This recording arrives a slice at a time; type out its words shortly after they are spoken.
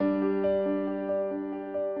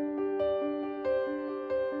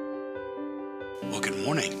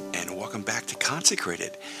back to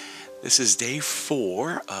Consecrated. This is day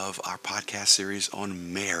 4 of our podcast series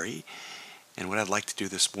on Mary. And what I'd like to do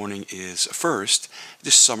this morning is first,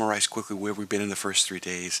 just summarize quickly where we've been in the first 3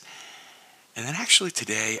 days. And then actually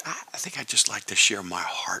today, I think I'd just like to share my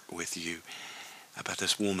heart with you about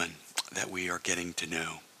this woman that we are getting to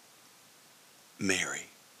know, Mary.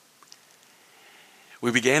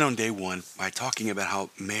 We began on day 1 by talking about how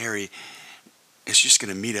Mary is just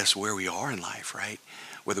going to meet us where we are in life, right?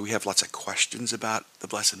 Whether we have lots of questions about the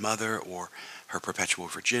Blessed Mother or her perpetual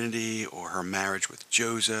virginity or her marriage with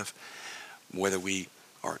Joseph, whether we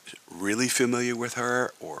are really familiar with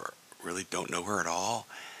her or really don't know her at all,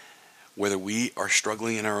 whether we are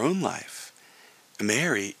struggling in our own life,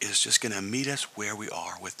 Mary is just going to meet us where we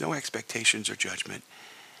are with no expectations or judgment,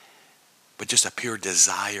 but just a pure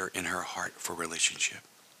desire in her heart for relationship.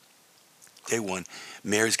 Day 1,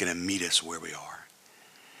 Mary's going to meet us where we are.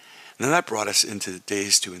 And then that brought us into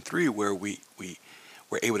days 2 and 3 where we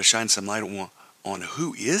were able to shine some light on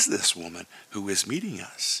who is this woman who is meeting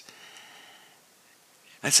us.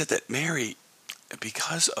 I said that Mary,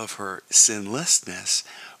 because of her sinlessness,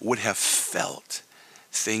 would have felt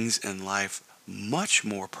things in life much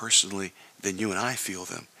more personally than you and I feel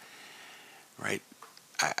them, right?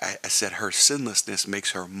 I said her sinlessness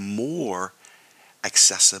makes her more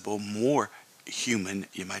accessible, more human,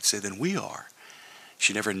 you might say, than we are.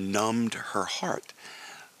 She never numbed her heart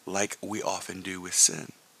like we often do with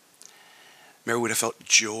sin. Mary would have felt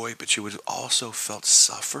joy, but she would have also felt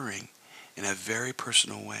suffering in a very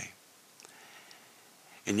personal way.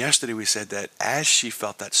 And yesterday we said that as she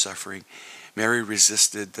felt that suffering, Mary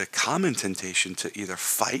resisted the common temptation to either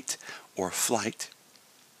fight or flight.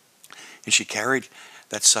 And she carried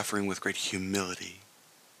that suffering with great humility.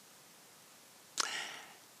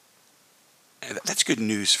 And that's good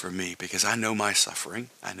news for me because I know my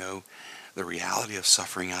suffering. I know the reality of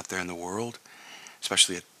suffering out there in the world,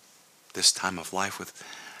 especially at this time of life with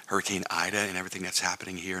Hurricane Ida and everything that's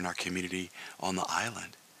happening here in our community on the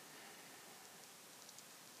island.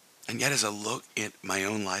 And yet as I look at my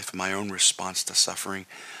own life, my own response to suffering,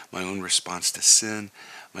 my own response to sin,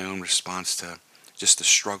 my own response to just the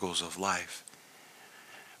struggles of life,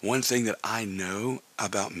 one thing that I know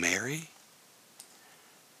about Mary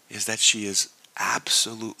is that she is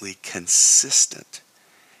absolutely consistent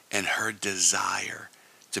in her desire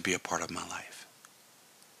to be a part of my life.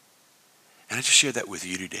 And I just share that with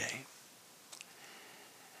you today.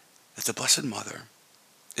 That the Blessed Mother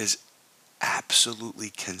is absolutely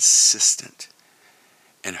consistent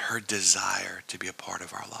in her desire to be a part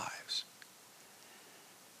of our lives.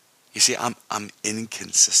 You see, I'm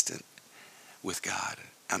inconsistent with God.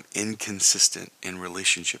 I'm inconsistent in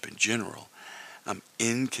relationship in general. I'm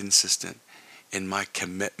inconsistent in my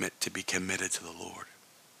commitment to be committed to the Lord.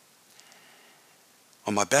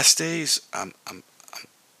 On my best days, I'm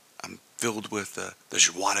filled with the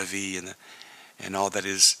joie de vivre and all that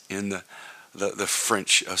is in the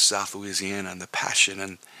French of South Louisiana and the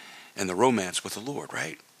passion and the romance with the Lord,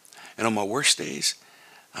 right? And on my worst days,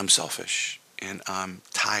 I'm selfish and I'm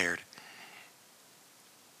tired.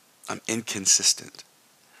 I'm inconsistent.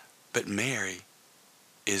 But Mary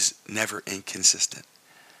is never inconsistent.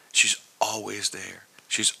 She's always there.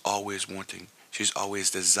 She's always wanting. She's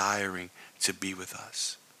always desiring to be with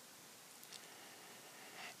us.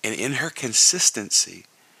 And in her consistency,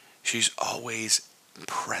 she's always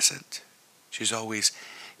present. She's always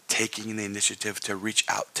taking the initiative to reach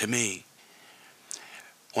out to me.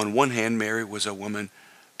 On one hand, Mary was a woman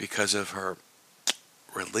because of her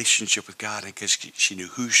relationship with God and because she knew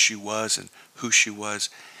who she was and who she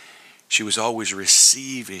was. She was always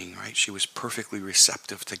receiving, right? She was perfectly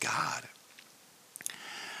receptive to God.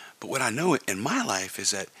 But what I know in my life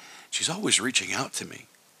is that she's always reaching out to me.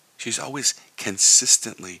 She's always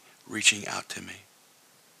consistently reaching out to me.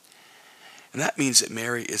 And that means that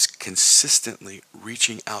Mary is consistently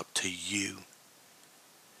reaching out to you.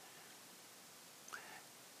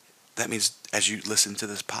 That means as you listen to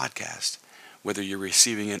this podcast, whether you're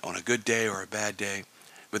receiving it on a good day or a bad day,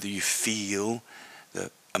 whether you feel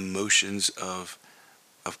the emotions of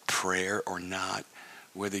prayer or not,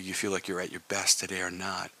 whether you feel like you're at your best today or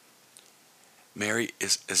not, Mary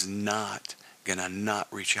is not going to not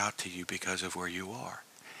reach out to you because of where you are.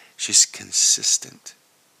 She's consistent.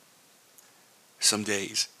 Some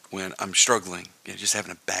days when I'm struggling, just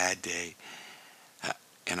having a bad day,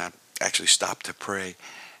 and I actually stop to pray,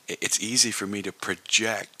 it's easy for me to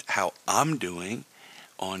project how I'm doing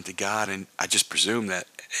onto God, and I just presume that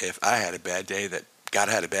if I had a bad day, that God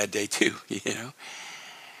had a bad day too, you know?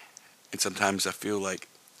 And sometimes I feel like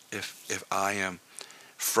if I am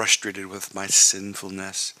frustrated with my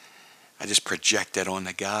sinfulness, I just project that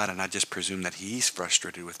onto God, and I just presume that he's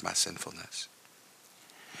frustrated with my sinfulness.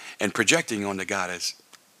 And projecting onto God is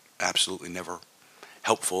absolutely never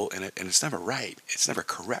helpful, and it's never right. It's never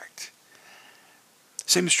correct.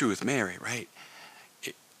 Same is true with Mary, right?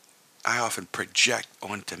 I often project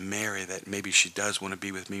onto Mary that maybe she does want to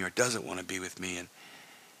be with me or doesn't want to be with me, and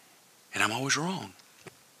I'm always wrong.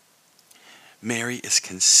 Mary is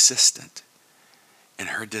consistent in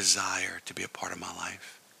her desire to be a part of my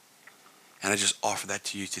life. And I just offer that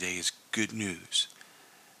to you today as good news.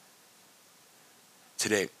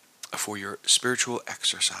 Today, for your spiritual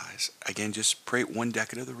exercise, again, just pray one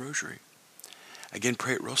decade of the rosary. Again,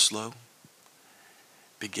 pray it real slow.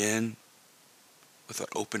 Begin with an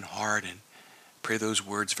open heart and pray those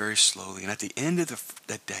words very slowly. And at the end of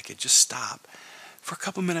that decade, just stop for a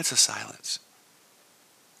couple minutes of silence.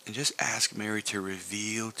 And just ask Mary to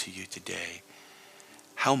reveal to you today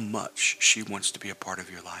how much she wants to be a part of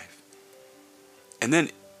your life. And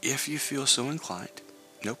then, if you feel so inclined,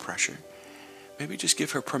 no pressure, maybe just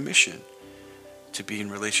give her permission to be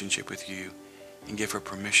in relationship with you and give her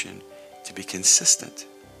permission to be consistent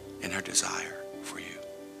in her desire for you.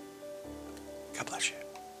 God bless you.